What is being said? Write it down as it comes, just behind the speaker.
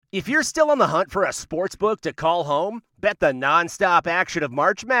If you're still on the hunt for a sportsbook to call home, bet the nonstop action of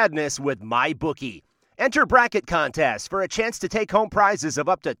March Madness with MyBookie. Enter bracket contests for a chance to take home prizes of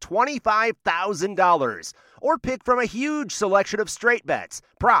up to $25,000, or pick from a huge selection of straight bets,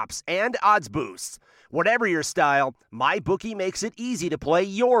 props, and odds boosts. Whatever your style, MyBookie makes it easy to play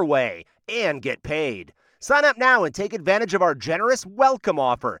your way and get paid. Sign up now and take advantage of our generous welcome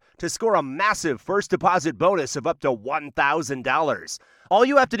offer to score a massive first deposit bonus of up to $1,000. All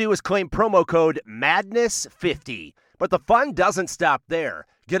you have to do is claim promo code MADNESS50. But the fun doesn't stop there.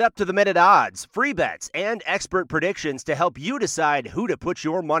 Get up-to-the-minute odds, free bets, and expert predictions to help you decide who to put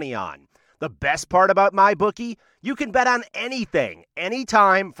your money on. The best part about MyBookie? You can bet on anything,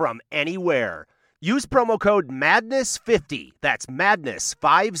 anytime, from anywhere. Use promo code MADNESS50, that's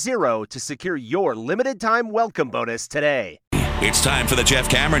MADNESS50, to secure your limited-time welcome bonus today. It's time for the Jeff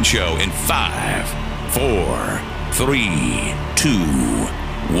Cameron Show in 5, 4, 3, 2,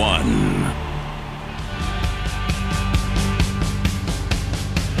 1.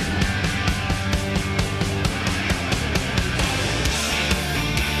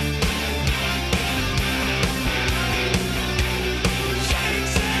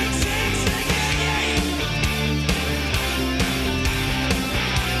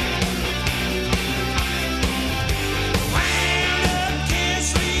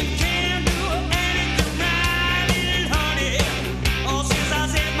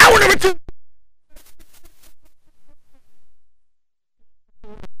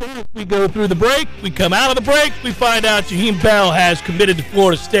 We go through the break, we come out of the break, we find out Jaheim Bell has committed to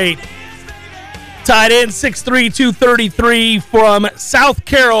Florida State. Tight end, 6'3", 233 from South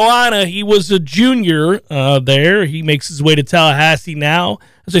Carolina. He was a junior there. He makes his way to Tallahassee now.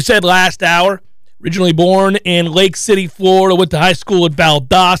 As I said last hour, originally born in Lake City, Florida, went to high school at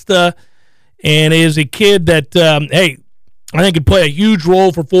Valdosta, and is a kid that, I think could play a huge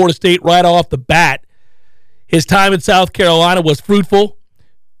role for Florida State right off the bat. His time in South Carolina was fruitful.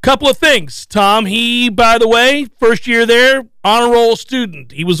 Couple of things, Tom. He, by the way, first year there, honor roll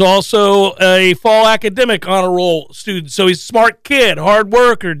student. He was also a fall academic honor roll student. So he's a smart kid, hard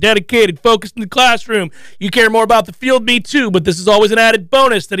worker, dedicated, focused in the classroom. You care more about the field, me too, but this is always an added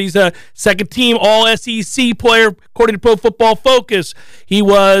bonus that he's a second-team All-SEC player, according to Pro Football Focus. He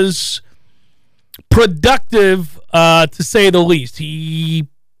was productive, to say the least. He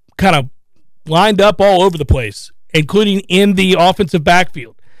kind of lined up all over the place, including in the offensive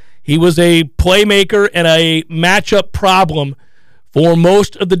backfield. He was a playmaker and a matchup problem for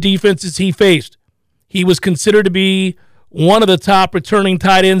most of the defenses he faced. He was considered to be one of the top returning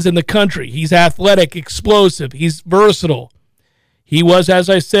tight ends in the country. He's athletic, explosive. He's versatile. He was, as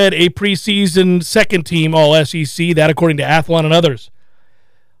I said, a preseason second-team All-SEC, that according to Athlon and others.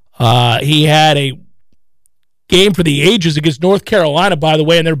 He had a game for the ages against North Carolina, by the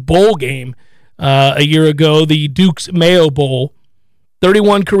way, in their bowl game a year ago, the Duke's Mayo Bowl.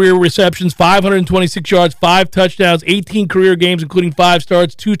 31 career receptions, 526 yards, 5 touchdowns, 18 career games, including 5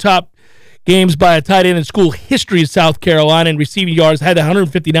 starts, 2 top games by a tight end in school history of South Carolina, and receiving yards, had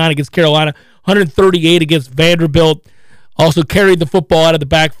 159 against Carolina, 138 against Vanderbilt. Also carried the football out of the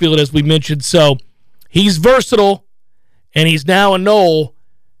backfield, as we mentioned. So he's versatile, and he's now a Nole.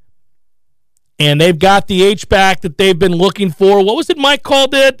 And they've got the H-back that they've been looking for. What was it Mike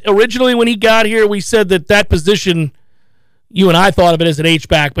called it? Originally when he got here, we said that position, you and I thought of it as an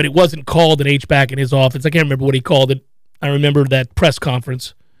H-back, but it wasn't called an H-back in his office. I can't remember what he called it. I remember that press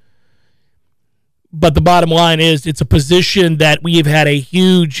conference. But the bottom line is it's a position that we have had a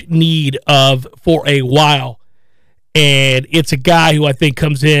huge need of for a while. And it's a guy who I think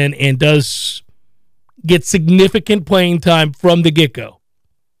comes in and does get significant playing time from the get-go.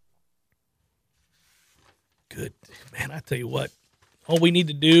 Good. Man, I tell you what, all we need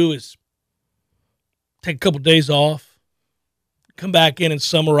to do is take a couple days off, come back in and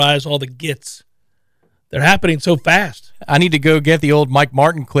summarize all the gets. They're happening so fast. I need to go get the old Mike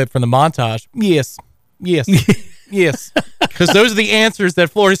Martin clip from the montage. Yes. Yes. Because those are the answers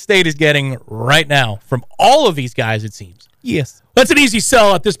that Florida State is getting right now from all of these guys, it seems. Yes. That's an easy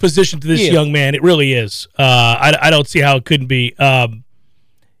sell at this position to this young man. It really is. I don't see how it couldn't be.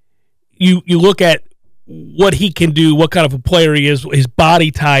 You look at what he can do, what kind of a player he is, his body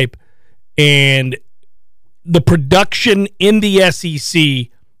type, and the production in the SEC.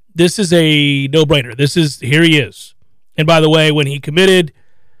 This is a no-brainer. Here he is. And by the way, when he committed,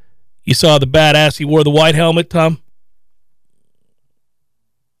 you saw the badass. He wore the white helmet, Tom.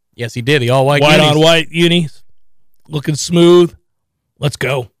 Yes, he did. The all-white white unis. on white unis. Looking smooth. Let's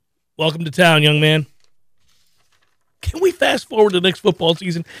go. Welcome to town, young man. Can we fast forward to the next football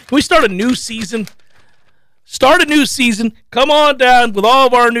season? Can we start a new season? Start a new season. Come on down with all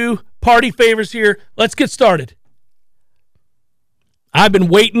of our new party favors here. Let's get started. I've been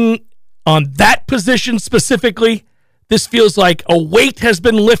waiting on that position specifically. This feels like a weight has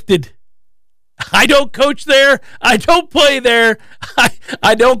been lifted. I don't coach there. I don't play there.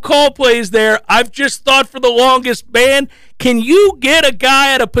 I don't call plays there. I've just thought for the longest, man, can you get a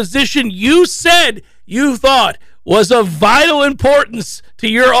guy at a position you said you thought was of vital importance to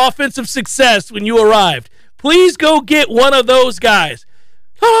your offensive success when you arrived? Please go get one of those guys.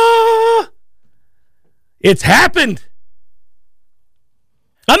 It's happened.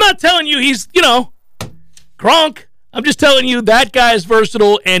 I'm not telling you he's, Gronk. I'm just telling you that guy is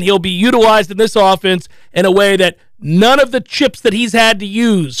versatile, and he'll be utilized in this offense in a way that none of the chips that he's had to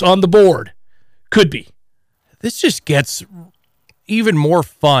use on the board could be. This just gets even more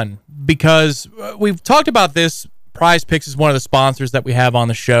fun because we've talked about this. Prize Picks is one of the sponsors that we have on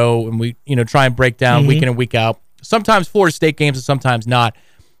the show, and we try and break down week in and week out. Sometimes Florida State games and sometimes not.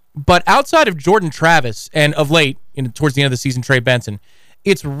 But outside of Jordan Travis and of late, towards the end of the season, Trey Benson,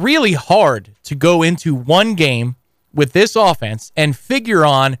 it's really hard to go into one game with this offense and figure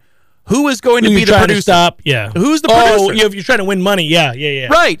on who is going to be the producer. Who's the producer? If you're trying to win money, yeah.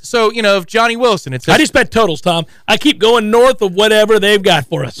 Right. So, if Johnny Wilson, it's I just bet totals, Tom. I keep going north of whatever they've got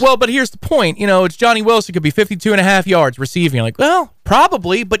for us. Well, but here's the point. It's Johnny Wilson could be 52.5 yards receiving. You're like, well,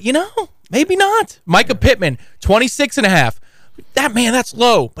 probably, but maybe not. Micah Pittman, 26.5. That's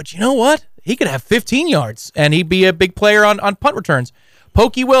low. But you know what? He could have 15 yards, and he'd be a big player on punt returns.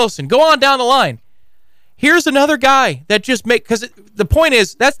 Pokey Wilson. Go on down the line. Here's another guy that just because the point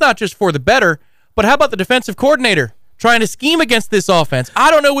is that's not just for the better, but how about the defensive coordinator trying to scheme against this offense? I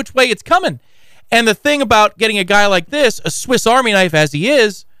don't know which way it's coming. And the thing about getting a guy like this, a Swiss Army knife as he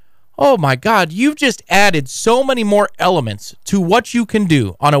is, oh my God, you've just added so many more elements to what you can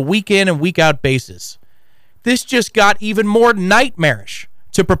do on a week in and week out basis. This just got even more nightmarish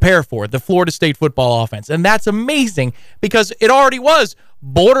to prepare for, the Florida State football offense. And that's amazing because it already was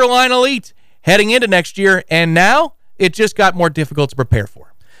borderline elite heading into next year, and now it just got more difficult to prepare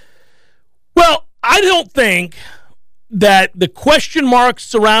for. Well, I don't think that the question marks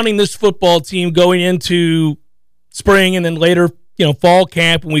surrounding this football team going into spring and then later, fall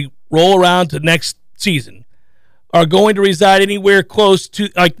camp when we roll around to next season are going to reside anywhere close to,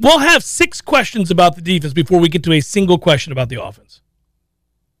 we'll have 6 questions about the defense before we get to a single question about the offense.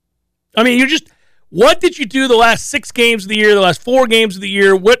 I mean, what did you do the last 6 games of the year, the last 4 games of the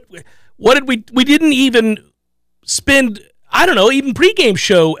year? What did we didn't even spend, even pregame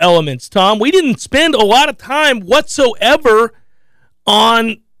show elements, Tom. We didn't spend a lot of time whatsoever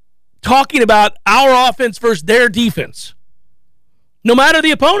on talking about our offense versus their defense, no matter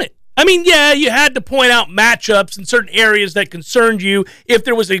the opponent. I mean, yeah, you had to point out matchups in certain areas that concerned you if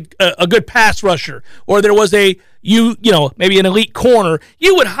there was a good pass rusher or there was maybe an elite corner.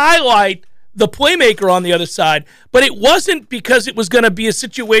 You would highlight the playmaker on the other side, but it wasn't because it was going to be a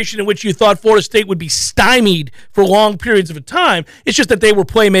situation in which you thought Florida State would be stymied for long periods of time. It's just that they were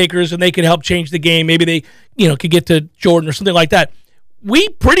playmakers and they could help change the game. Maybe they, could get to Jordan or something like that. We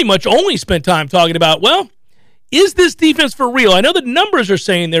pretty much only spent time talking about, is this defense for real? I know the numbers are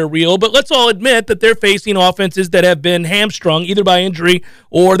saying they're real, but let's all admit that they're facing offenses that have been hamstrung either by injury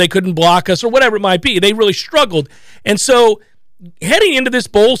or they couldn't block us or whatever it might be. They really struggled. And so heading into this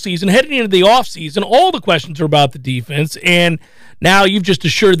bowl season, heading into the offseason, all the questions are about the defense, and now you've just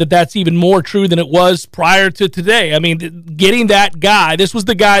assured that that's even more true than it was prior to today. I mean, getting that guy, this was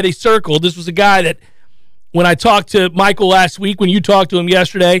the guy they circled. This was the guy that when I talked to Michael last week, when you talked to him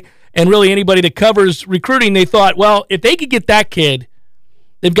yesterday, and really anybody that covers recruiting, they thought, well, if they could get that kid,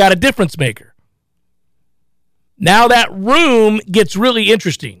 they've got a difference maker. Now that room gets really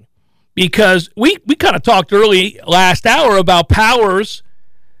interesting because we kind of talked early last hour about Powers,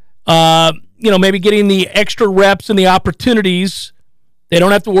 maybe getting the extra reps and the opportunities. They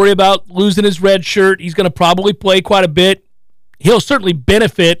don't have to worry about losing his red shirt. He's going to probably play quite a bit. He'll certainly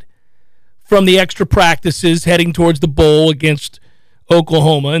benefit from the extra practices heading towards the bowl against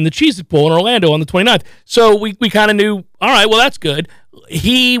Oklahoma and the Cheez-It Bowl in Orlando on the 29th. So we kind of knew, all right, well, that's good.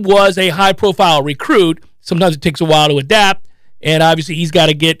 He was a high-profile recruit. Sometimes it takes a while to adapt, and obviously he had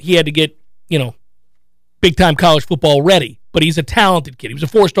to get, big-time college football ready. But he's a talented kid. He was a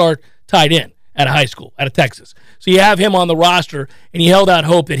 4-star tight end at a high school, out of Texas. So you have him on the roster, and you held out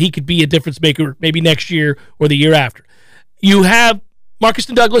hope that he could be a difference maker maybe next year or the year after. You have Marcus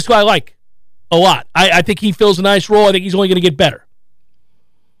Douglas, who I like a lot. I think he fills a nice role. I think he's only going to get better.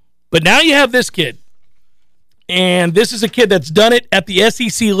 But now you have this kid, and this is a kid that's done it at the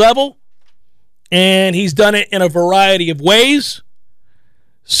SEC level, and he's done it in a variety of ways.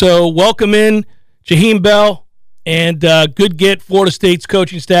 So welcome in Jaheim Bell, and good get Florida State's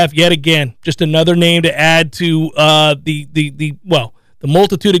coaching staff yet again. Just another name to add to the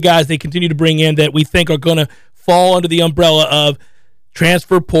multitude of guys they continue to bring in that we think are going to fall under the umbrella of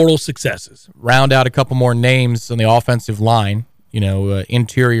transfer portal successes. Round out a couple more names on the offensive line.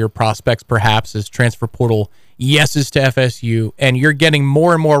 Interior prospects perhaps as transfer portal yeses to FSU, and you're getting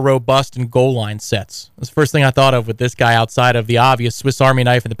more and more robust in goal line sets. That's the first thing I thought of with this guy outside of the obvious Swiss Army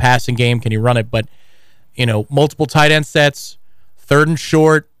knife in the passing game. Can you run it? But, multiple tight end sets, third and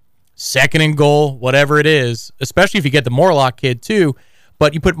short, second and goal, whatever it is, especially if you get the Morlock kid too.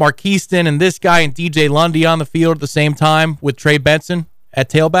 But you put Marquiston and this guy and DJ Lundy on the field at the same time with Trey Benson at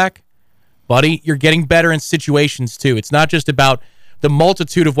tailback. Buddy, you're getting better in situations too. It's not just about the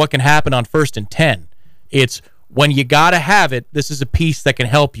multitude of what can happen on 1st and 10. It's when you got to have it, this is a piece that can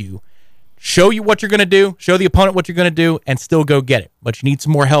help you. Show you what you're going to do, show the opponent what you're going to do, and still go get it. But you need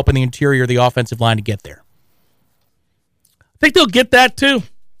some more help in the interior of the offensive line to get there. I think they'll get that too.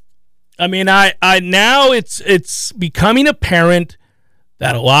 I mean, I now it's becoming apparent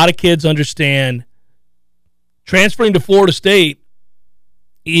that a lot of kids understand transferring to Florida State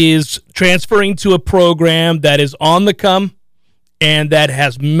is transferring to a program that is on the come and that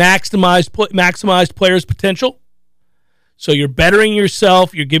has maximized players' potential. So you're bettering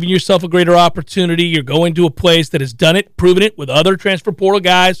yourself. You're giving yourself a greater opportunity. You're going to a place that has done it, proven it with other transfer portal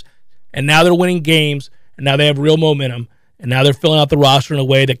guys, and now they're winning games, and now they have real momentum, and now they're filling out the roster in a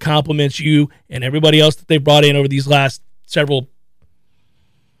way that complements you and everybody else that they've brought in over these last several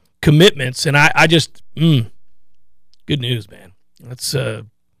commitments. And I just good news, man. That's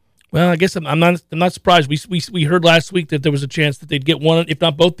I guess I'm not surprised. We heard last week that there was a chance that they'd get one, if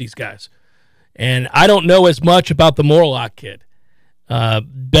not both, these guys. And I don't know as much about the Morlock kid.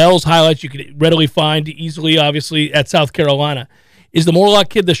 Bell's highlights you could readily find easily, obviously, at South Carolina. Is the Morlock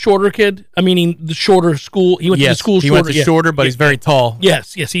kid the shorter kid? I mean, the shorter school. He went to the school shorter. He went to shorter, but he's very tall.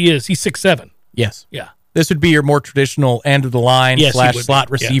 Yes, he is. He's 6'7". Yes. Yeah. This would be your more traditional end of the line / slot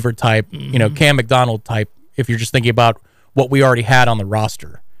receiver type, Cam McDonald type, if you're just thinking about what we already had on the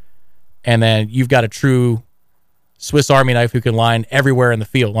roster. And then you've got a true Swiss Army knife who can line up everywhere in the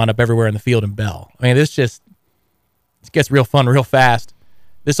field in Bell. I mean, this gets real fun real fast.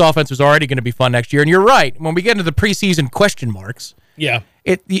 This offense was already going to be fun next year. And you're right. When we get into the preseason question marks,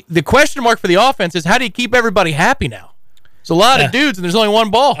 the question mark for the offense is how do you keep everybody happy now? There's a lot of dudes, and there's only one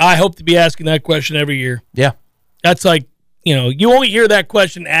ball. I hope to be asking that question every year. Yeah. That's like, you only hear that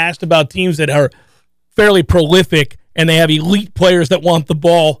question asked about teams that are fairly prolific, and they have elite players that want the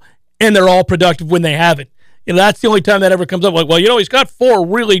ball, and they're all productive when they have it. That's the only time that ever comes up. Like, well, he's got 4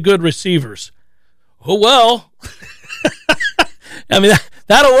 really good receivers. Oh, well. I mean,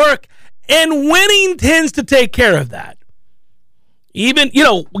 that'll work. And winning tends to take care of that. Even,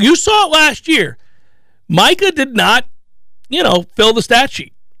 you saw it last year. Micah did not, fill the stat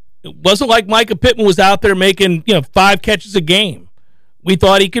sheet. It wasn't like Micah Pittman was out there making, 5 catches a game. We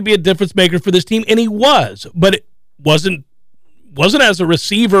thought he could be a difference maker for this team, and he was. But it wasn't as a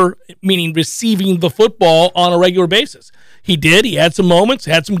receiver, meaning receiving the football on a regular basis. He did. He had some moments,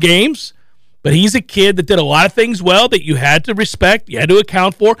 had some games. But he's a kid that did a lot of things well that you had to respect, you had to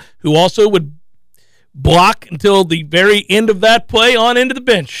account for, who also would block until the very end of that play on into the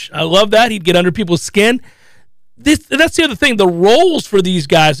bench. I love that. He'd get under people's skin. That's the other thing. The roles for these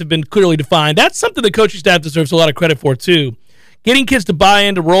guys have been clearly defined. That's something the coaching staff deserves a lot of credit for, too. Getting kids to buy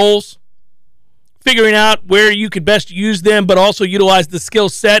into roles, figuring out where you could best use them, but also utilize the skill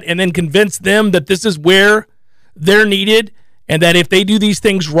set and then convince them that this is where they're needed and that if they do these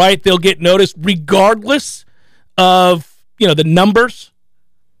things right, they'll get noticed regardless of, the numbers.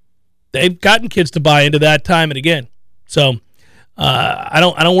 They've gotten kids to buy into that time and again. So I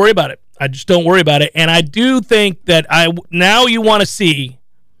don't worry about it. I just don't worry about it. And I do think that now you want to see,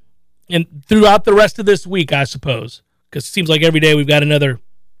 and throughout the rest of this week, I suppose, because it seems like every day we've got another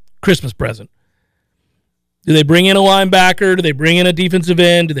Christmas present. Do they bring in a linebacker? Do they bring in a defensive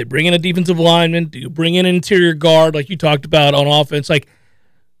end? Do they bring in a defensive lineman? Do you bring in an interior guard like you talked about on offense? Like,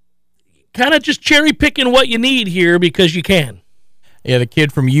 kind of just cherry picking what you need here because you can. Yeah, the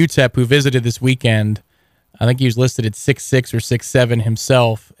kid from UTEP who visited this weekend, I think he was listed at 6'6" or 6'7"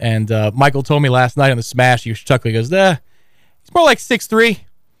 himself. And Michael told me last night on the Smash, he was chuckling. He goes, he's more like 6'3",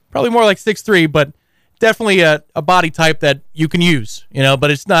 probably more like 6'3", but definitely a body type that you can use,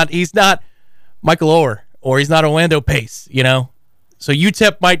 but he's not Michael Orr. Or he's not Orlando Pace, So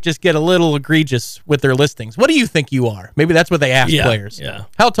UTEP might just get a little egregious with their listings. What do you think you are? Maybe that's what they ask players. Yeah.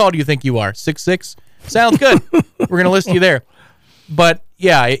 How tall do you think you are? 6'6"? Sounds good. We're going to list you there. But,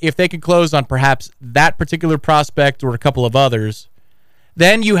 yeah, if they could close on perhaps that particular prospect or a couple of others,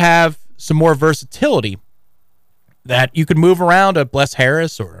 then you have some more versatility, that you could move around a Bless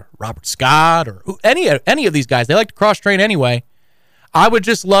Harris or Robert Scott or any of these guys. They like to cross-train anyway. I would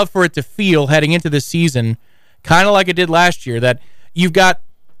just love for it to feel heading into this season kind of like it did last year, that you've got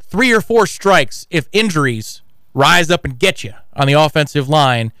 3 or 4 strikes. If injuries rise up and get you on the offensive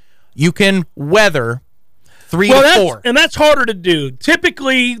line, you can weather 3 to 4. And that's harder to do.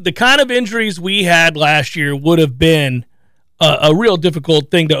 Typically, the kind of injuries we had last year would have been a real difficult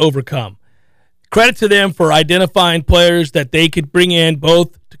thing to overcome. Credit to them for identifying players that they could bring in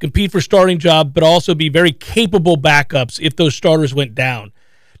both to compete for starting jobs, but also be very capable backups if those starters went down.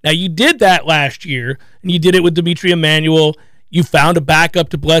 Now, you did that last year, and you did it with Dimitri Emmanuel. You found a backup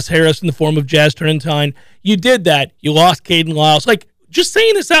to Bless Harris in the form of Jazz Turrentine. You did that. You lost Caden Lyles. Like, just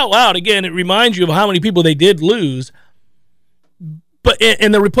saying this out loud, again, it reminds you of how many people they did lose.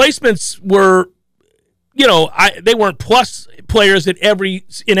 And the replacements were, they weren't plus players in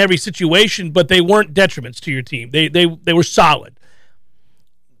every situation, but they weren't detriments to your team. They were solid.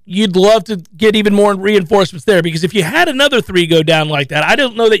 You'd love to get even more reinforcements there, because if you had another 3 go down like that, I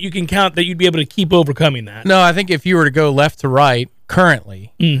don't know that you can count that you'd be able to keep overcoming that. No, I think if you were to go left to right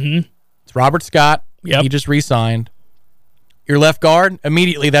currently, it's Robert Scott. Yep. He just re-signed. Your left guard,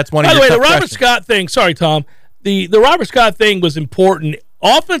 immediately that's one of your your tough questions. By the way, the Robert Scott thing, sorry, Tom, the Robert Scott thing was important.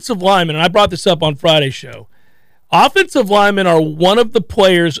 Offensive linemen, and I brought this up on Friday's show, offensive linemen are one of the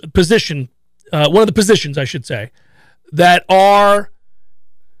positions, I should say, that are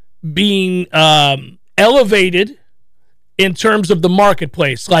being elevated in terms of the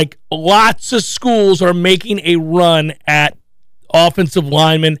marketplace. Like, lots of schools are making a run at offensive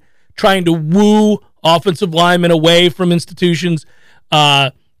linemen, trying to woo offensive linemen away from institutions,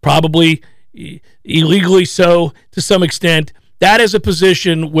 probably illegally so to some extent. That is a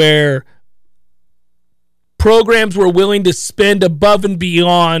position where programs were willing to spend above and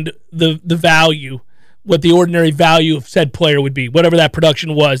beyond the value, what the ordinary value of said player would be, whatever that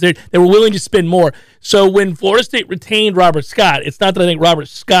production was. They were willing to spend more. So when Florida State retained Robert Scott, it's not that I think Robert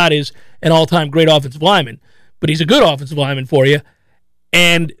Scott is an all-time great offensive lineman, but he's a good offensive lineman for you.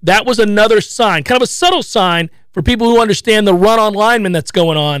 And that was another sign, kind of a subtle sign for people who understand the run on linemen that's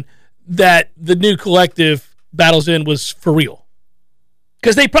going on, that the new collective Battles In was for real.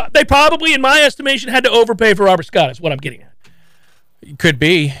 Because they probably, in my estimation, had to overpay for Robert Scott, is what I'm getting at. Could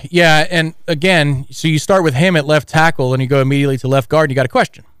be. Yeah, and again, so you start with him at left tackle and you go immediately to left guard, and you got a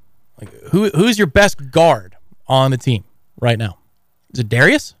question. Like, who's your best guard on the team right now? Is it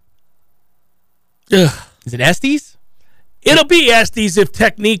Darius? Ugh. Is it Estes? It'll be Estes if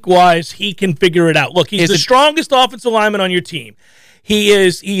technique-wise he can figure it out. Look, he's the strongest offensive lineman on your team.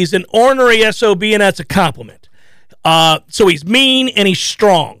 He's an ornery SOB, and that's a compliment. So he's mean and he's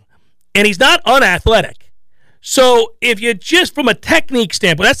strong. And he's not unathletic. So if you just from a technique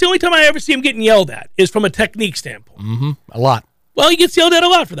standpoint, that's the only time I ever see him getting yelled at, is from a technique standpoint. Mm-hmm. A lot. Well, he gets yelled at a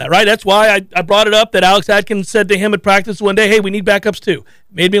lot for that, right? That's why I brought it up that Alex Atkins said to him at practice one day, hey, we need backups too.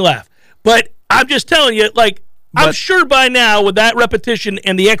 Made me laugh. But I'm just telling you, I'm sure by now with that repetition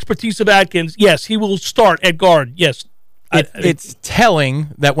and the expertise of Atkins, yes, he will start at guard. Yes. It's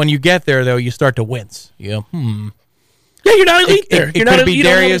telling that when you get there, though, you start to wince. Yeah, you're not elite there. It could be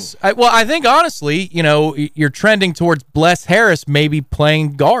Darius. I think, honestly, you're trending towards Bless Harris maybe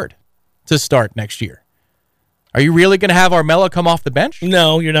playing guard to start next year. Are you really going to have Armella come off the bench?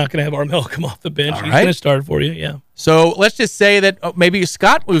 No, you're not going to have Armella come off the bench. He's going to start for you, yeah. So let's just say that maybe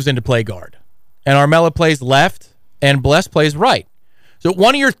Scott moves into play guard, and Armella plays left, and Bless plays right. So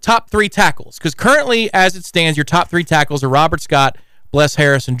one of your top 3 tackles, because currently, as it stands, your top 3 tackles are Robert Scott, Bless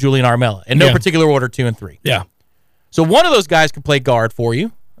Harris, and Julian Armella, in no particular order, 2 and 3. Yeah. So one of those guys could play guard for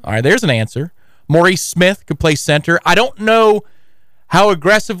you. All right, there's an answer. Maurice Smith could play center. I don't know how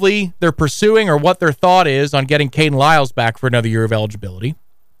aggressively they're pursuing or what their thought is on getting Caden Lyles back for another year of eligibility.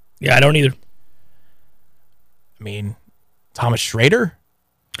 Yeah, I don't either. I mean, Thomas Schrader?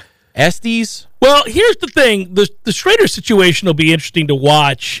 Estes? Well, here's the thing. The Schrader situation will be interesting to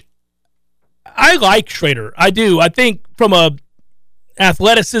watch. I like Schrader. I do. I think from a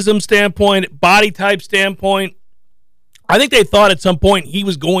athleticism standpoint, body type standpoint, I think they thought at some point he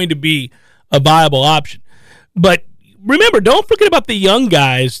was going to be a viable option. But remember, don't forget about the young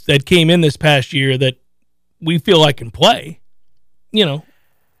guys that came in this past year that we feel like can play.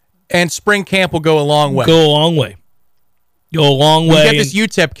 And spring camp will go a long way. Go a long way. You get this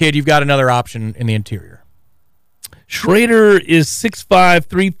UTEP kid, you've got another option in the interior. Schrader is 6'5",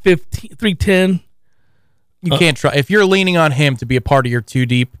 310. You can't try. If you're leaning on him to be a part of your 2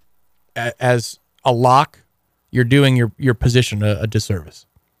 deep as a lock, you're doing your position a disservice.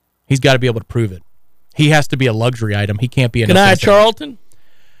 He's got to be able to prove it. He has to be a luxury item. He can't be a necessity. Charlton?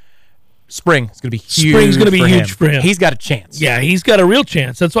 Spring is going to be huge. Spring's going to be huge for him. He's got a chance. Yeah, he's got a real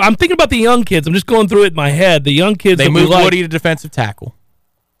chance. That's what I'm thinking about the young kids. I'm just going through it in my head. The young kids. They moved Woody to defensive tackle,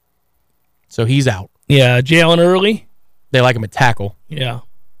 so he's out. Yeah, Jalen Early. They like him at tackle. Yeah.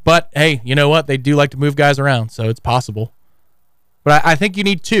 But, hey, you know what? They do like to move guys around, so it's possible. But I think you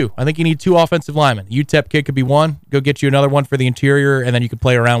need two. I think you need two offensive linemen. UTEP kid could be one. Go get you another one for the interior, and then you can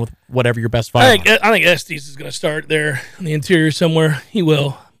play around with whatever your best five are. I think Estes is going to start there in the interior somewhere. He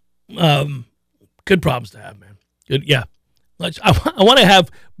will. Good problems to have, man. Good, yeah. I want to have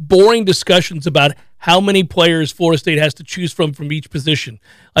boring discussions about how many players Florida State has to choose from each position.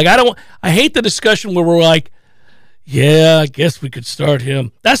 Like, I hate the discussion where we're like, yeah, I guess we could start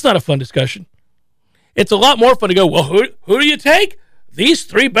him. That's not a fun discussion. It's a lot more fun to go, well, who do you take? These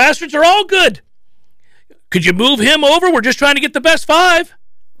three bastards are all good. Could you move him over? We're just trying to get the best five.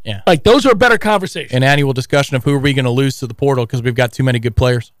 Yeah. Like, those are better conversations. An annual discussion of who are we going to lose to the portal because we've got too many good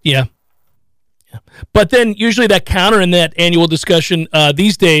players. Yeah. But then usually that counter in that annual discussion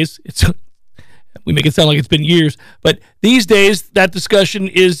these days, we make it sound like it's been years, but these days that discussion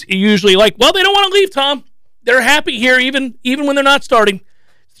is usually like, well, they don't want to leave, Tom. They're happy here even when they're not starting.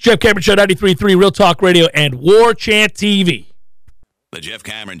 It's the Jeff Cameron Show, 93.3 Real Talk Radio and War Chant TV. The Jeff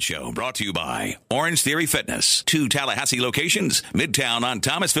Cameron Show, brought to you by Orange Theory Fitness. 2 Tallahassee locations, Midtown on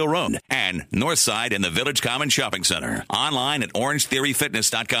Thomasville Road and Northside in the Village Common Shopping Center. Online at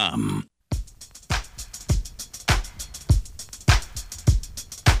orangetheoryfitness.com.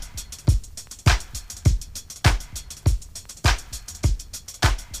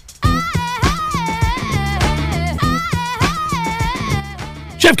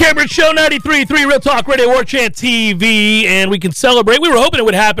 Jeff Cameron Show, 93.3 Real Talk Radio, War Chant TV, and we can celebrate. We were hoping it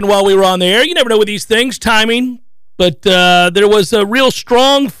would happen while we were on the air. You never know with these things, timing. But there was a real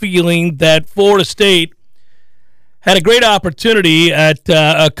strong feeling that Florida State had a great opportunity at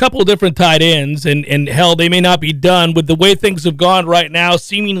a couple of different tight ends, and hell, they may not be done. With the way things have gone right now,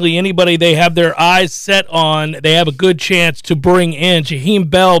 seemingly anybody they have their eyes set on, they have a good chance to bring in. Jaheim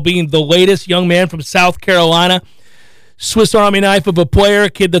Bell being the latest young man from South Carolina. Swiss Army knife of a player, a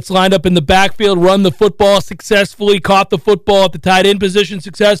kid that's lined up in the backfield, run the football successfully, caught the football at the tight end position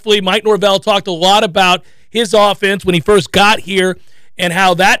successfully. Mike Norvell talked a lot about his offense when he first got here and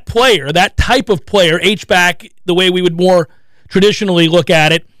how that player, that type of player, H-back, the way we would more traditionally look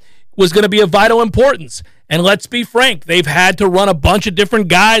at it, was going to be of vital importance. And let's be frank, they've had to run a bunch of different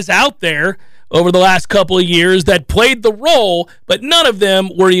guys out there over the last couple of years that played the role, but none of them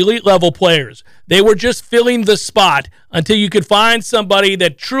were elite-level players. They were just filling the spot until you could find somebody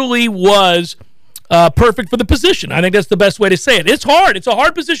that truly was perfect for the position. I think that's the best way to say it. It's hard. It's a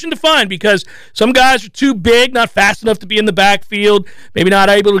hard position to find because some guys are too big, not fast enough to be in the backfield, maybe not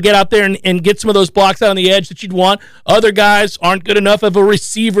able to get out there and get some of those blocks out on the edge that you'd want. Other guys aren't good enough of a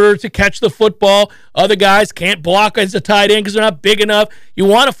receiver to catch the football. Other guys can't block as a tight end because they're not big enough. You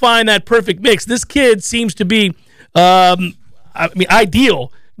want to find that perfect mix. This kid seems to be,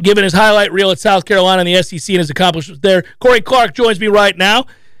 ideal, given his highlight reel at South Carolina and the SEC and his accomplishments there. Corey Clark joins me right now.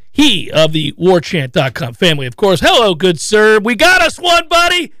 He of the warchant.com family, of course. Hello, good sir. We got us one,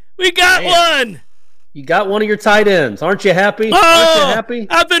 buddy. We got one. You got one of your tight ends. Aren't you happy? Oh, Aren't you happy?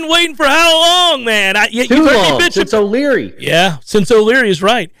 I've been waiting for how long, man? Too long, since O'Leary. Yeah, since O'Leary is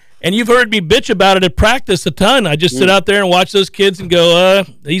right. And you've heard me bitch about it at practice a ton. I just sit out there and watch those kids and go,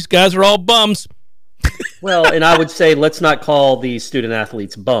 these guys are all bums. Well, and I would say let's not call these student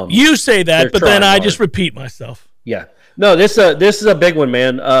athletes bums. You say that, but then I just repeat myself. Yeah. No, this is a big one,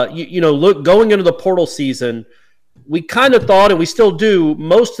 man. Look, going into the portal season, we kind of thought, and we still do,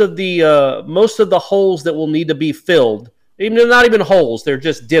 most of the holes that will need to be filled, even they're not even holes, they're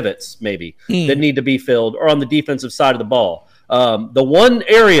just divots maybe that need to be filled, are on the defensive side of the ball. The one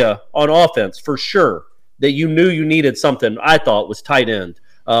area on offense for sure that you knew you needed something, I thought, was tight end,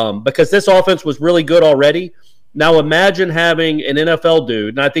 because this offense was really good already. Now imagine having an NFL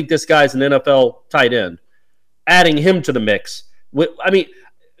dude, and I think this guy's an NFL tight end, adding him to the mix.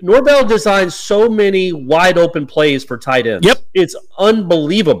 Norvell designs so many wide open plays for tight ends. Yep. It's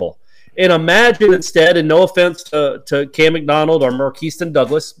unbelievable. And imagine instead, and no offense to Cam McDonald or Marqueston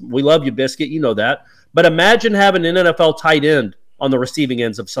Douglas, we love you, Biscuit, you know that, but imagine having an NFL tight end on the receiving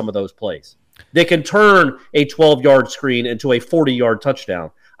ends of some of those plays. They can turn a 12-yard screen into a 40-yard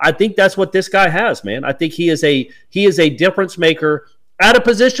touchdown. I think that's what this guy has, man. I think he is a difference maker at a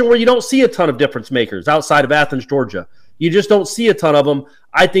position where you don't see a ton of difference makers outside of Athens, Georgia. You just don't see a ton of them.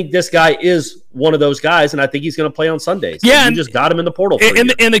 I think this guy is one of those guys, and I think he's going to play on Sundays. Yeah, you just got him in the portal.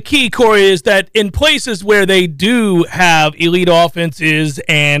 And the key, Corey, is that in places where they do have elite offenses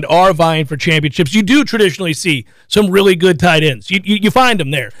and are vying for championships, you do traditionally see some really good tight ends. You find them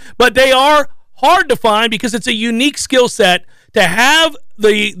there. But they are hard to find because it's a unique skill set to have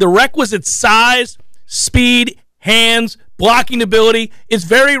the requisite size, speed, hands, blocking ability. It's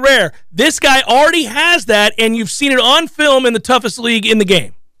very rare. This guy already has that, and you've seen it on film in the toughest league in the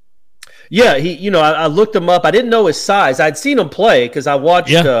game. Yeah, I looked him up. I didn't know his size. I'd seen him play because I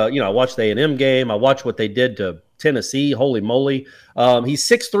watched, I watched the A&M game. I watched what they did to Tennessee. Holy moly. He's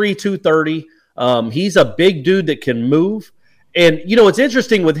 6'3", 230. He's a big dude that can move. And, what's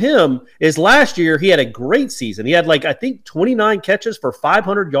interesting with him is last year he had a great season. He had, I think 29 catches for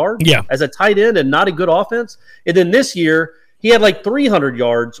 500 yards as a tight end and not a good offense. And then this year he had 300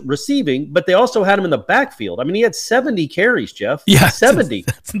 yards receiving, but they also had him in the backfield. I mean, he had 70 carries, Jeff. Yeah, 70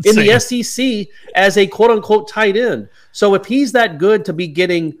 in the SEC as a quote-unquote tight end. So if he's that good to be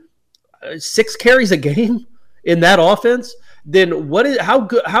getting 6 carries a game in that offense, then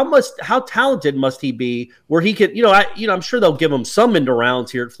how talented must he be where he could, I'm sure they'll give him some end arounds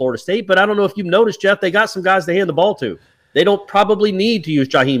here at Florida State, but I don't know if you've noticed, Jeff, they got some guys to hand the ball to. They don't probably need to use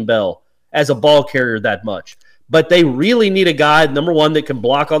Jaheim Bell as a ball carrier that much, but they really need a guy, number one, that can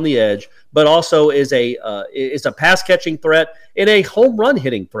block on the edge, but also is a pass catching threat and a home run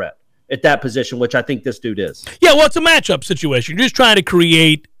hitting threat at that position, which I think this dude is. Yeah, well, it's a matchup situation. You're just trying to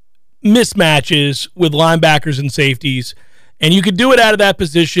create mismatches with linebackers and safeties. And you could do it out of that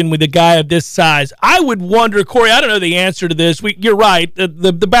position with a guy of this size. I would wonder, Corey, I don't know the answer to this. You're right.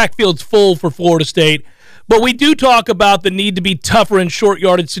 The backfield's full for Florida State. But we do talk about the need to be tougher in short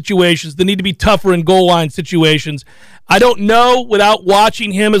yardage situations, the need to be tougher in goal line situations. I don't know, without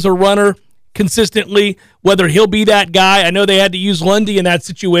watching him as a runner consistently, whether he'll be that guy. I know they had to use Lundy in that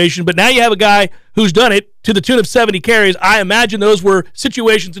situation, but now you have a guy who's done it to the tune of 70 carries. I imagine those were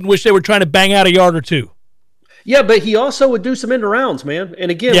situations in which they were trying to bang out a yard or two. Yeah, but he also would do some end arounds, man.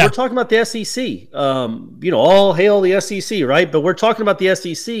 And again, we're talking about the SEC. All hail the SEC, right? But we're talking about the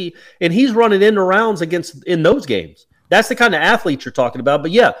SEC, and he's running end arounds in those games. That's the kind of athlete you're talking about.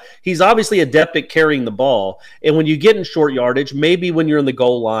 But yeah, he's obviously adept at carrying the ball. And when you get in short yardage, maybe when you're in the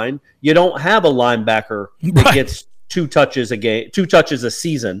goal line, you don't have a linebacker that gets 2 touches a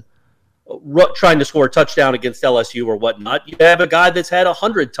season, trying to score a touchdown against LSU or whatnot. You have a guy that's had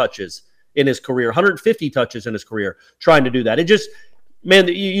 100 touches in his career, 150 touches in his career, trying to do that. It just, man,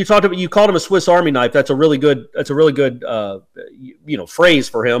 you called him a Swiss Army knife. That's a really good phrase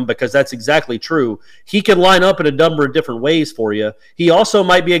for him, because that's exactly true. He can line up in a number of different ways for you. He also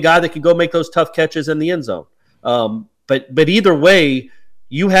might be a guy that can go make those tough catches in the end zone. But either way,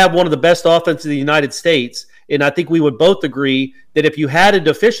 you have one of the best offenses in the United States, and I think we would both agree that if you had a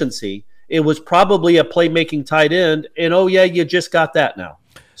deficiency, it was probably a playmaking tight end, and you just got that now.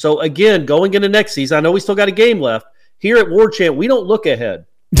 So, again, going into next season, I know we still got a game left. Here at War Chant, we don't look ahead.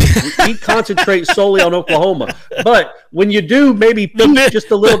 We concentrate solely on Oklahoma. But when you do maybe peek just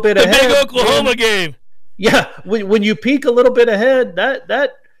a little bit ahead. The big Oklahoma game. Yeah, when you peek a little bit ahead,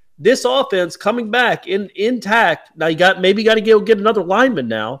 this offense coming back intact. Now, you got to go get another lineman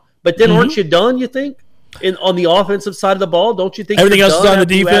now. But then aren't you done, you think? On the offensive side of the ball, don't you think everything else is on the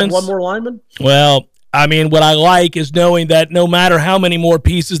defense? One more lineman? Well, I mean, what I like is knowing that no matter how many more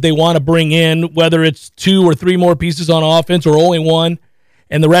pieces they want to bring in, whether it's 2 or 3 more pieces on offense or only 1,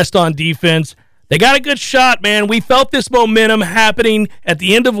 and the rest on defense, they got a good shot, man. We felt this momentum happening at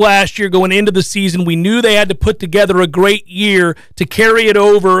the end of last year going into the season. We knew they had to put together a great year to carry it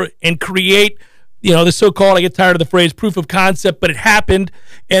over and create, the so-called, I get tired of the phrase, proof of concept, but it happened.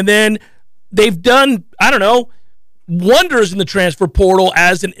 And then they've done, wonders in the transfer portal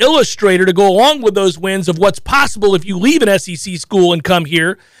as an illustrator to go along with those wins of what's possible if you leave an SEC school and come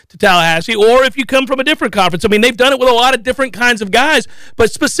here to Tallahassee, or if you come from a different conference. I mean, they've done it with a lot of different kinds of guys,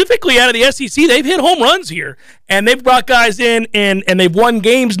 but specifically out of the SEC, they've hit home runs here, and they've brought guys in, and they've won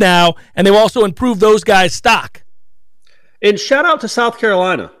games now, and they've also improved those guys' stock. And shout out to South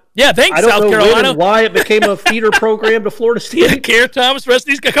Carolina. Yeah, thanks, South Carolina. I don't know why it became a feeder program to Florida State. Yeah, Kerr Thomas, the rest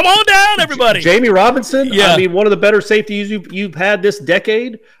of these guys. Come on down, everybody. Jamie Robinson, yeah. I mean, one of the better safeties you've had this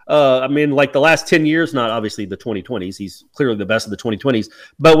decade. The last 10 years, not obviously the 2020s. He's clearly the best of the 2020s.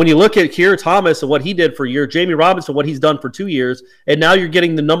 But when you look at Kerr Thomas and what he did for a year, Jamie Robinson, what he's done for 2 years, and now you're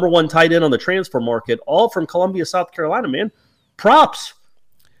getting the number 1 tight end on the transfer market, all from Columbia, South Carolina, man. Props.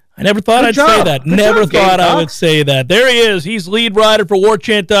 I never thought I'd say that. Never thought I would say that. There he is. He's lead writer for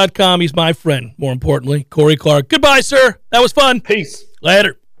warchant.com. He's my friend, more importantly, Corey Clark. Goodbye, sir. That was fun. Peace.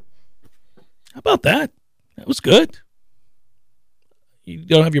 Later. How about that? That was good. You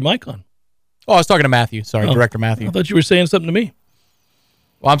don't have your mic on. Oh, I was talking to Matthew. Sorry, Director Matthew. I thought you were saying something to me.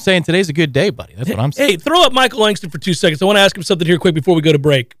 Well, I'm saying today's a good day, buddy. That's what I'm saying. Hey, throw up Michael Langston for 2 seconds. I want to ask him something here quick before we go to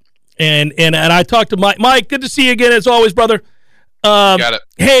break. And I talked to Mike. Mike, good to see you again as always, brother. Got it.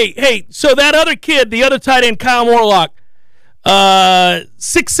 Hey, so that other kid, the other tight end, Kyle Morlock,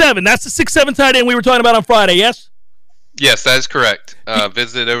 6'7". That's the 6'7" tight end we were talking about on Friday, yes? Yes, that is correct.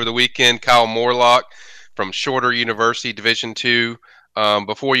 Visited over the weekend, Kyle Morlock from Shorter University, Division II.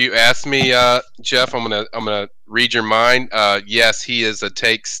 Before you ask me, Jeff, I'm gonna read your mind. Yes, he is a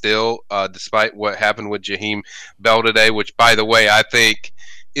take still, despite what happened with Jaheim Bell today, which, by the way, I think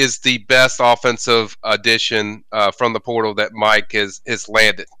is the best offensive addition from the portal that Mike has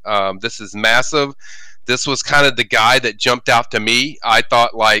landed. This is massive. This was kind of the guy that jumped out to me. I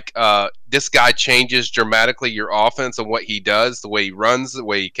thought, this guy changes dramatically your offense and what he does, the way he runs, the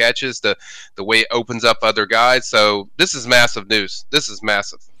way he catches, the way it opens up other guys. So this is massive news. This is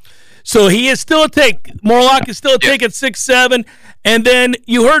massive. So he is still a take. Morlock is still a take at 6'7". And then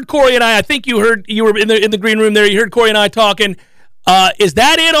you heard Corey and I think you were in the green room there. You heard Corey and I talking. Is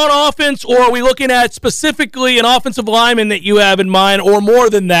that it on offense, or are we looking at specifically an offensive lineman that you have in mind, or more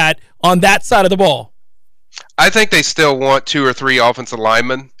than that on that side of the ball? I think they still want 2 or 3 offensive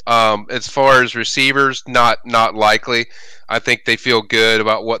linemen. As far as receivers, not likely. I think they feel good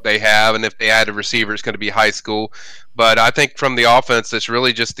about what they have, and if they add a receiver, it's going to be high school. But I think from the offense, it's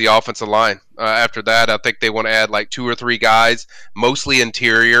really just the offensive line. After that, I think they want to add 2 or 3 guys, mostly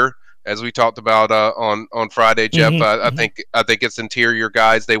interior, as we talked about on Friday, Jeff. I think it's interior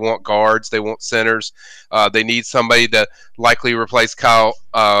guys. They want guards. They want centers. They need somebody to likely replace Kyle.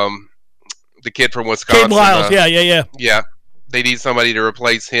 The kid from Wisconsin. Cade Lyles, yeah. Yeah, they need somebody to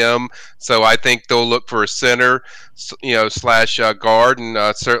replace him. So I think they'll look for a center, slash guard,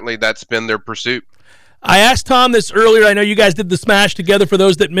 and certainly that's been their pursuit. I asked Tom this earlier. I know you guys did the Smash together. For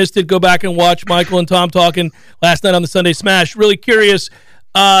those that missed it, go back and watch Michael and Tom talking last night on the Sunday Smash. Really curious.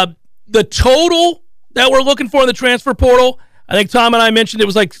 The total that we're looking for in the transfer portal, I think Tom and I mentioned it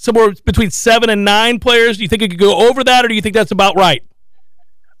was somewhere between 7 and 9 players. Do you think it could go over that, or do you think that's about right?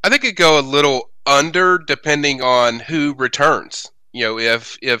 I think it go a little under, depending on who returns.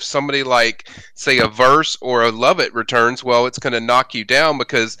 If somebody say a Verse or a Lovett returns, well, it's going to knock you down,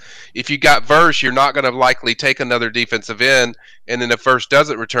 because if you got Verse, you're not going to likely take another defensive end. And then if Verse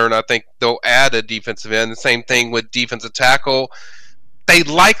doesn't return, I think they'll add a defensive end. The same thing with defensive tackle. They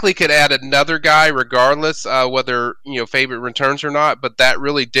likely could add another guy regardless whether favorite returns or not, but that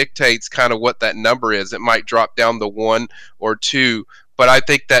really dictates kind of what that number is. It might drop down to 1 or 2. But I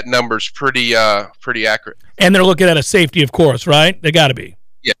think that number's pretty accurate. And they're looking at a safety, of course, right? They got to be.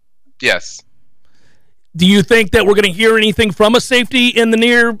 Yeah. Yes. Do you think that we're going to hear anything from a safety in the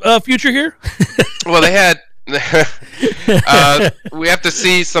near future here? Well, they had. We have to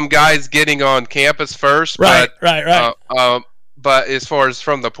see some guys getting on campus first. Right. But as far as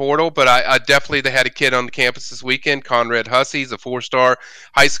from the portal, but I definitely, they had a kid on the campus this weekend, Conrad Hussey. He's a 4-star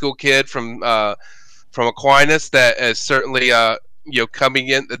high school kid from Aquinas that is certainly coming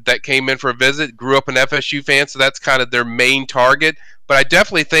in, that came in for a visit, grew up an FSU fan, so that's kind of their main target. But I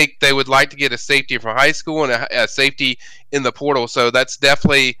definitely think they would like to get a safety from high school and a safety in the portal, so that's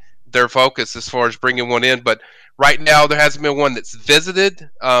definitely their focus as far as bringing one in. But right now, there hasn't been one that's visited,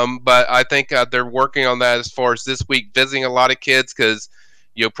 but I think they're working on that as far as this week, visiting a lot of kids, because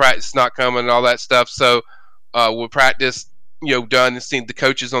practice not coming and all that stuff. So with practice done and seeing the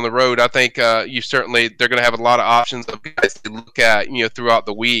coaches on the road, I think they're going to have a lot of options of guys to look at throughout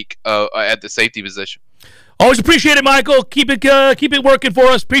the week at the safety position. Always appreciate it, Michael. Keep it working for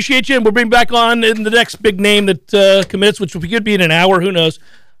us. Appreciate you, and we'll bring back on in the next big name that commits, which could be in an hour. Who knows?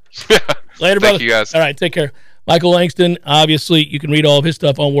 Later, brother. Thank you, guys. All right, take care. Michael Langston, obviously, you can read all of his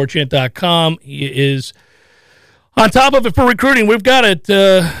stuff on warchant.com. He is on top of it for recruiting. We've got it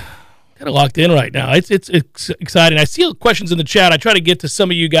kind of locked in right now. It's exciting. I see questions in the chat. I try to get to some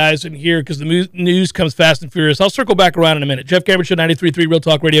of you guys in here because the news comes fast and furious. I'll circle back around in a minute. Jeff Cameron Show, 93.3 Real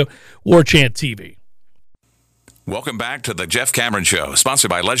Talk Radio, War Chant TV. Welcome back to the Jeff Cameron Show, sponsored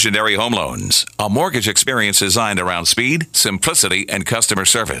by Legendary Home Loans, a mortgage experience designed around speed, simplicity, and customer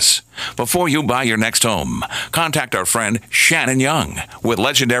service. Before you buy your next home, contact our friend Shannon Young with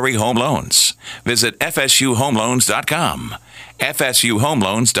Legendary Home Loans. Visit FSUHomeLoans.com.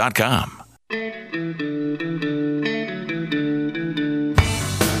 FSUHomeLoans.com.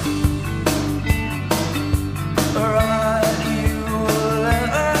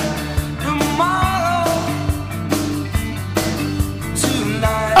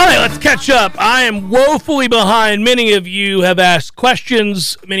 All right, let's catch up. I am woefully behind. Many of you have asked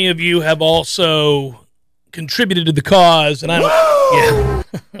questions. Many of you have also contributed to the cause, and I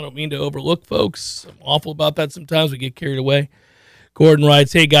don't mean to overlook folks. I'm awful about that sometimes. We get carried away. Gordon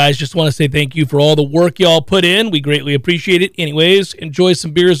writes, hey, guys, just want to say thank you for all the work y'all put in. We greatly appreciate it. Anyways, enjoy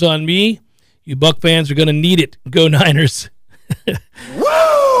some beers on me. You Buck fans are going to need it. Go Niners.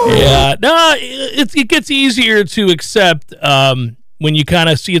 Yeah, no, it gets easier to accept when you kind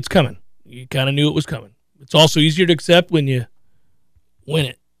of see it's coming. You kind of knew it was coming. It's also easier to accept when you win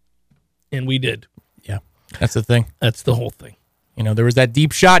it, and we did. Yeah, that's the thing. That's the whole thing. You know, there was that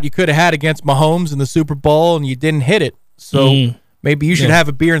deep shot you could have had against Mahomes in the Super Bowl, and you didn't hit it. So maybe you should have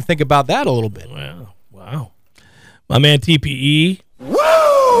a beer and think about that a little bit. Wow. My man TPE.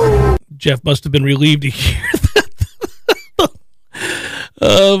 Woo! Jeff must have been relieved to hear that.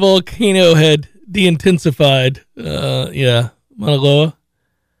 Volcano had de-intensified. Mauna Loa.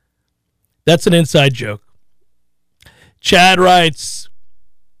 That's an inside joke. Chad writes,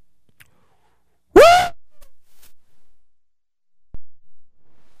 woo!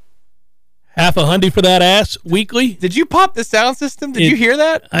 Half a hundy for that ass weekly. Did you pop the sound system? Did you hear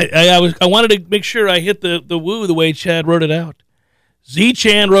that? I wanted to make sure I hit the woo the way Chad wrote it out.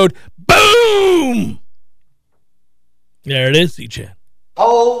 Z-Chan wrote, boom! There it is, Z-Chan.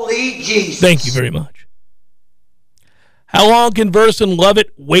 Holy Jesus. Thank you very much. How long can Verse and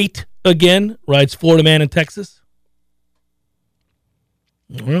Lovett wait again? Writes Florida man in Texas.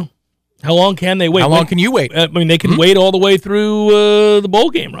 Well, how long can they wait? How long can you wait? I mean, they can wait all the way through the bowl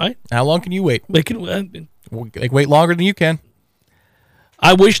game, right? How long can you wait? They can. They wait longer than you can.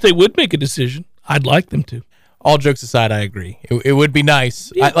 I wish they would make a decision. I'd like them to. All jokes aside, I agree. It would be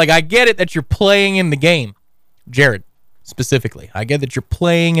nice. Yeah. I get it that you're playing in the game, Jared, specifically. I get that you're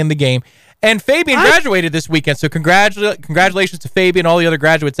playing in the game. And Fabian graduated this weekend, so congratulations to Fabian and all the other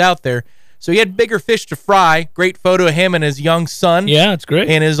graduates out there. So he had bigger fish to fry. Great photo of him and his young son. Yeah, it's great.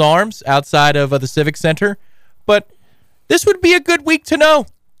 In his arms outside of the Civic Center. But this would be a good week to know,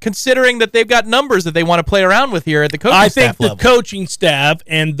 considering that they've got numbers that they want to play around with here at the coaching staff I think the coaching staff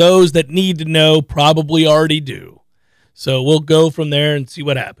and those that need to know probably already do. So we'll go from there and see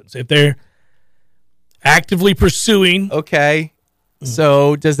what happens. If they're actively pursuing. Okay.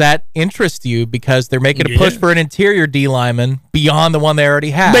 So does that interest you because they're making a push for an interior D lineman beyond the one they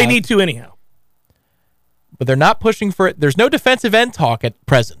already have? They need to anyhow. But they're not pushing for it. There's no defensive end talk at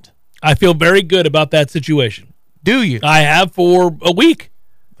present. I feel very good about that situation. Do you? I have for a week.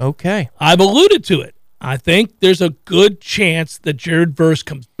 Okay. I've alluded to it. I think there's a good chance that Jared Verse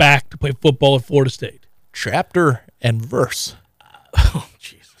comes back to play football at Florida State. Chapter and verse. Oh,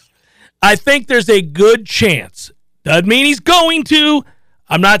 Jesus. I think there's a good chance. Doesn't mean he's going to.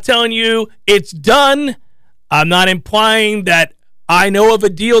 I'm not telling you it's done. I'm not implying that I know of a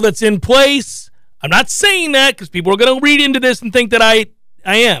deal that's in place. I'm not saying that because people are going to read into this and think that I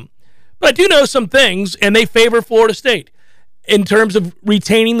am. But I do know some things, and they favor Florida State in terms of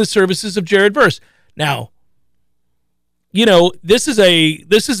retaining the services of Jared Verse. Now, you know, this is a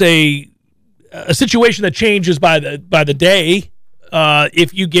situation that changes by the day.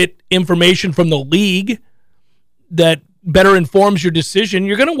 If you get information from the league that better informs your decision,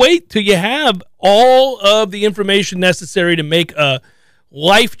 you're going to wait till you have all of the information necessary to make a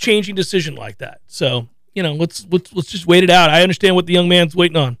life-changing decision like that. So, you know, let's just wait it out. I understand what the young man's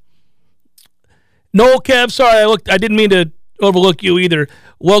waiting on. Noel Kev, sorry, I didn't mean to overlook you either.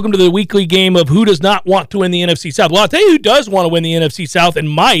 Welcome to the weekly game of who does not want to win the NFC South. Well, I'll tell you who does want to win the NFC South and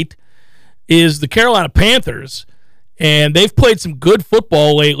might is the Carolina Panthers. And they've played some good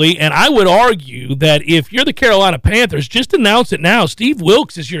football lately, and I would argue that if you're the Carolina Panthers, just announce it now. Steve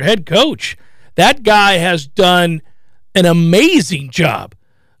Wilkes is your head coach. That guy has done an amazing job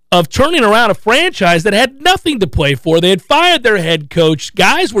of turning around a franchise that had nothing to play for. They had fired their head coach.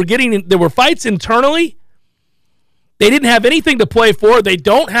 Guys were there were fights internally. They didn't have anything to play for. They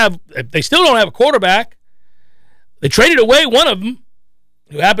still don't have a quarterback. They traded away one of them,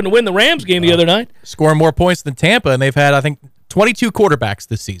 who happened to win the Rams game the other night. Scoring more points than Tampa, and they've had, I think, 22 quarterbacks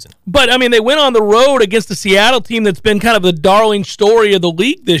this season. But, I mean, they went on the road against the Seattle team that's been kind of the darling story of the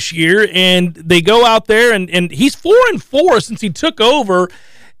league this year, and they go out there, and he's 4-4 since he took over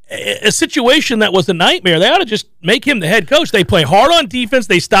a situation that was a nightmare. They ought to just make him the head coach. They play hard on defense.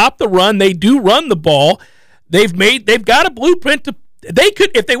 They stop the run. They do run the ball. They've got a blueprint to – they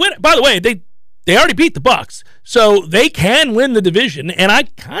could – if they win – by the way, they already beat the Bucs, so they can win the division, and I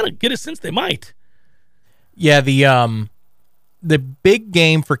kind of get a sense they might. Yeah, the big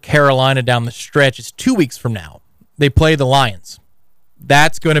game for Carolina down the stretch is 2 weeks from now. They play the Lions.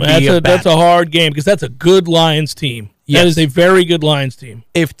 That's going to be that's a hard game because that's a good Lions team. Yes. That is a very good Lions team.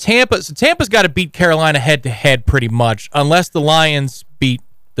 If Tampa's got to beat Carolina head to head pretty much, unless the Lions beat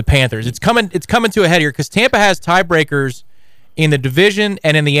the Panthers. It's coming to a head here because Tampa has tiebreakers in the division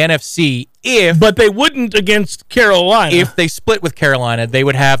and in the NFC. But they wouldn't against Carolina. If they split with Carolina, they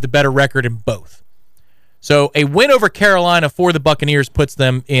would have the better record in both. So a win over Carolina for the Buccaneers puts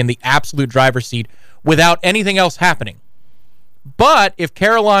them in the absolute driver's seat without anything else happening. But if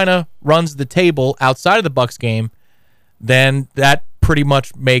Carolina runs the table outside of the Bucs game, then that pretty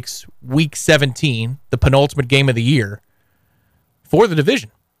much makes Week 17 the penultimate game of the year for the division.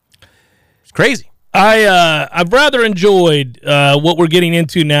 It's crazy. I've rather enjoyed what we're getting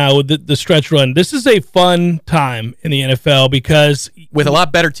into now with the stretch run. This is a fun time in the NFL because with a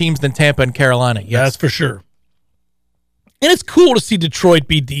lot better teams than Tampa and Carolina. Yes, that's for sure. And it's cool to see Detroit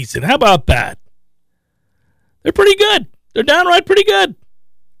be decent. How about that? They're pretty good. They're downright pretty good.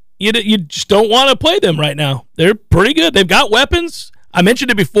 You just don't want to play them right now. They're pretty good. They've got weapons. I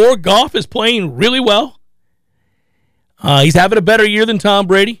mentioned it before. Goff is playing really well. He's having a better year than Tom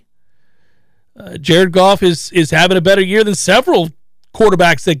Brady. Jared Goff is having a better year than several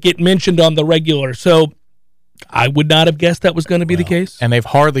quarterbacks that get mentioned on the regular. So I would not have guessed that was going to be the case. And they've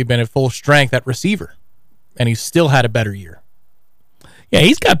hardly been at full strength at receiver. And he's still had a better year. Yeah,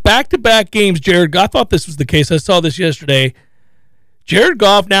 he's got back-to-back games, Jared Goff. I thought this was the case. I saw this yesterday. Jared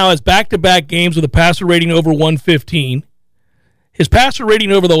Goff now has back-to-back games with a passer rating over 115. His passer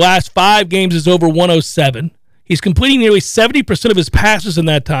rating over the last 5 games is over 107. He's completing nearly 70% of his passes in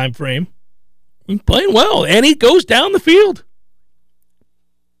that time frame. He's playing well, and he goes down the field.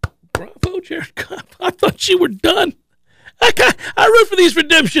 Bravo, Jared Goff. I thought you were done. I root for these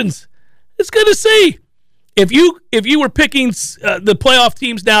redemptions. It's good to see. If you were picking the playoff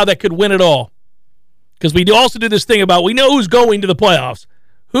teams now that could win it all, because we also do this thing about we know who's going to the playoffs.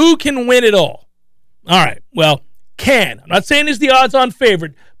 Who can win it all? All right, well, can. I'm not saying it's the odds-on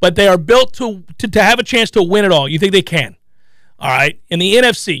favorite, but they are built to have a chance to win it all. You think they can? All right, in the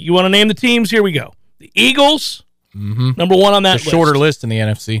NFC, you want to name the teams? Here we go. The Eagles, number one on that list. A shorter list in the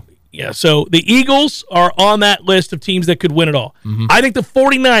NFC. Yeah, so the Eagles are on that list of teams that could win it all. I think the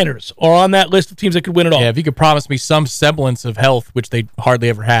 49ers are on that list of teams that could win it all. Yeah, if you could promise me some semblance of health, which they hardly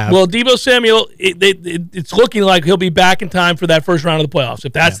ever have. Well, Deebo Samuel, it's looking like he'll be back in time for that first round of the playoffs.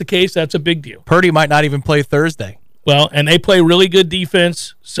 If that's the case, that's a big deal. Purdy might not even play Thursday. Well, and they play really good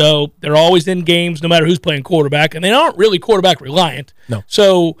defense, so they're always in games no matter who's playing quarterback, and they aren't really quarterback reliant. No.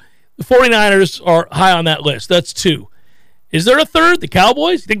 So the 49ers are high on that list. That's 2. Is there a third? The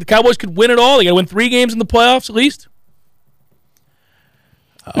Cowboys? You think the Cowboys could win it all? They got to win 3 games in the playoffs at least?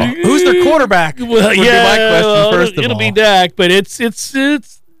 Who's their quarterback? Well, yeah, my question, first of it'll all. be Dak, but it's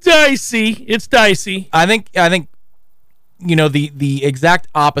dicey. It's dicey. I think the exact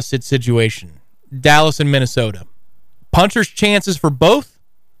opposite situation. Dallas and Minnesota. Puncher's chances for both,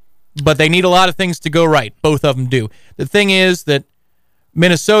 but they need a lot of things to go right. Both of them do. The thing is that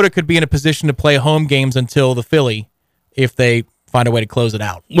Minnesota could be in a position to play home games until the Philly if they find a way to close it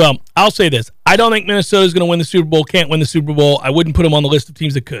out. Well, I'll say this. I don't think Minnesota's going to win the Super Bowl, can't win the Super Bowl. I wouldn't put them on the list of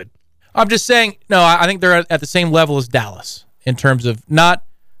teams that could. I'm just saying, no, I think they're at the same level as Dallas in terms of not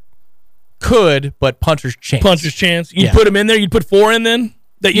could, but puncher's chance. Puncher's chance. You'd put them in there? You'd put 4 in then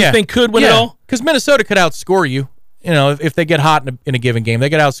that you think could win it all? Because Minnesota could outscore you. You know, if they get hot in a given game, they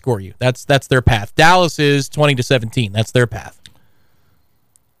could outscore you. That's their path. Dallas is 20-17. That's their path.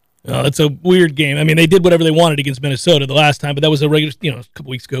 It's a weird game. I mean, they did whatever they wanted against Minnesota the last time, but that was a regular, a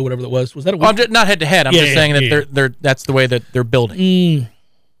couple weeks ago, whatever that was. Was that a week? Well, not head-to-head. I'm just saying that they're that's the way that they're building.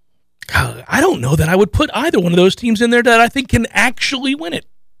 I don't know that I would put either one of those teams in there that I think can actually win it.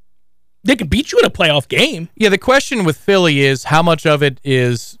 They can beat you in a playoff game. Yeah, the question with Philly is how much of it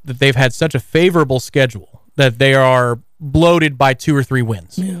is that they've had such a favorable schedule that they are bloated by 2 or 3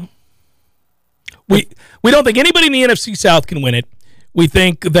 wins. Yeah. We don't think anybody in the NFC South can win it. We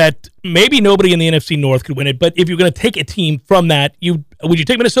think that maybe nobody in the NFC North could win it, but if you're going to take a team from that, would you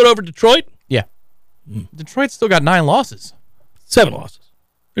take Minnesota over Detroit? Yeah. Detroit's still got 9 losses. 7 losses.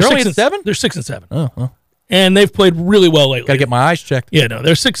 They're only at 7? They're 6 and 7. Oh, well. And they've played really well lately. Got to get my eyes checked. Yeah, no,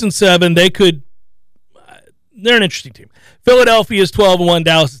 they're 6 and 7. They could. They're an interesting team. Philadelphia is 12-1.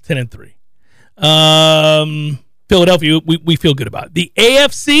 Dallas is 10-3. Philadelphia, we feel good about it. The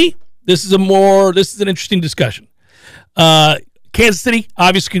AFC. This is an interesting discussion. Kansas City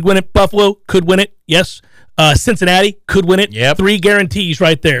obviously could win it. Buffalo could win it. Yes. Cincinnati could win it. Yep. 3 guarantees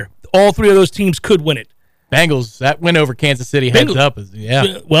right there. All 3 of those teams could win it. Bengals, that win over Kansas City heads up.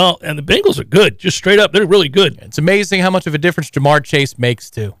 Well, and the Bengals are good. Just straight up, they're really good. It's amazing how much of a difference Jamar Chase makes,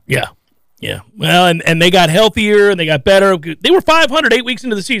 too. Yeah. Yeah. Well, and they got healthier and they got better. They were 500 8 weeks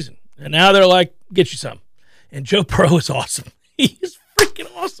into the season. And now they're like, get you some. And Joe Burrow is awesome. He's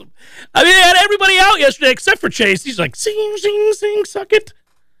freaking awesome. I mean, they had everybody out yesterday except for Chase. He's like, sing, sing, sing, suck it.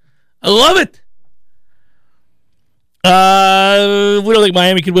 I love it. We don't think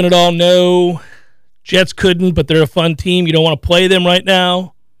Miami could win it all. No. Jets couldn't, but they're a fun team. You don't want to play them right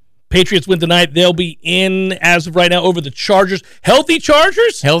now. Patriots win tonight. They'll be in, as of right now, over the Chargers. Healthy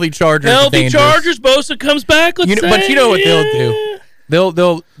Chargers? Healthy Chargers. Healthy Chargers. Bosa comes back. But you know what they'll do?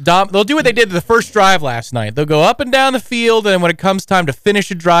 They'll do what they did to the first drive last night. They'll go up and down the field, and when it comes time to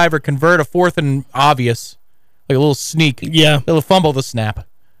finish a drive or convert a fourth and obvious, like a little sneak, they'll fumble the snap.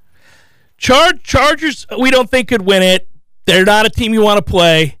 Chargers, we don't think could win it. They're not a team you want to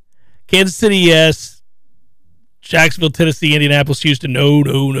play. Kansas City, yes. Jacksonville, Tennessee, Indianapolis, Houston, no.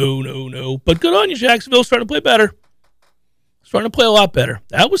 But good on you, Jacksonville. Starting to play better. Starting to play a lot better.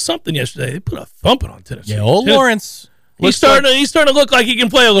 That was something yesterday. They put a thumping on Tennessee. Yeah, old Lawrence. He's starting to look like he can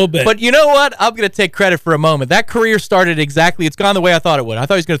play a little bit. But you know what? I'm going to take credit for a moment. That career started exactly. It's gone the way I thought it would. I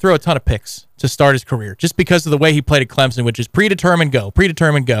thought he was going to throw a ton of picks to start his career just because of the way he played at Clemson, which is predetermined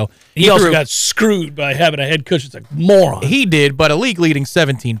go. He also got screwed by having a head coach that's a moron. He did, but a league-leading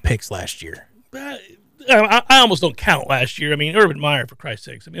 17 picks last year. I almost don't count last year. I mean, Urban Meyer, for Christ's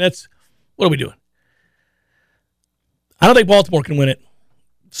sakes. I mean, what are we doing? I don't think Baltimore can win it.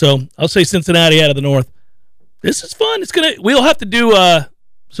 So I'll say Cincinnati out of the North. This is fun. We'll have to do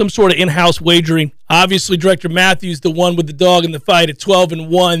some sort of in-house wagering. Obviously, Director Matthews, the one with the dog in the fight at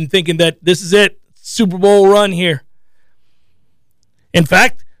 12-1, thinking that this is it, Super Bowl run here. In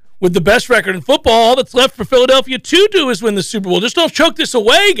fact, with the best record in football, all that's left for Philadelphia to do is win the Super Bowl. Just don't choke this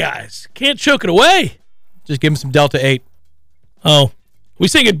away, guys. Can't choke it away. Just give him some Delta 8. Oh, we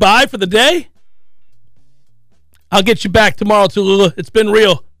say goodbye for the day? I'll get you back tomorrow, Tallulah. It's been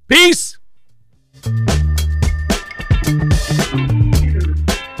real. Peace.